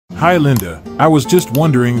Hi Linda, I was just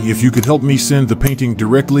wondering if you could help me send the painting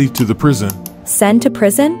directly to the prison. Send to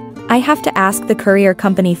prison? I have to ask the courier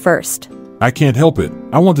company first. I can't help it.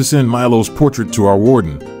 I want to send Milo's portrait to our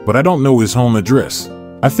warden, but I don't know his home address.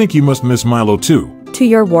 I think you must miss Milo too. To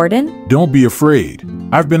your warden? Don't be afraid.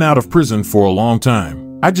 I've been out of prison for a long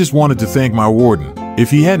time. I just wanted to thank my warden.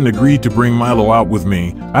 If he hadn't agreed to bring Milo out with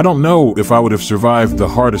me, I don't know if I would have survived the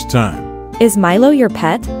hardest time. Is Milo your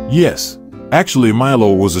pet? Yes. Actually,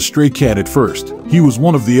 Milo was a stray cat at first. He was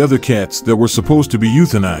one of the other cats that were supposed to be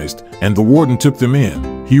euthanized, and the warden took them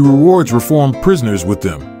in. He rewards reformed prisoners with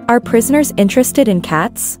them. Are prisoners interested in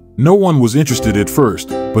cats? No one was interested at first,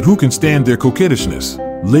 but who can stand their coquettishness?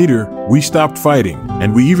 Later, we stopped fighting,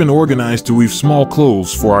 and we even organized to weave small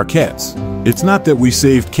clothes for our cats. It's not that we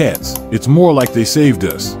saved cats, it's more like they saved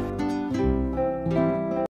us.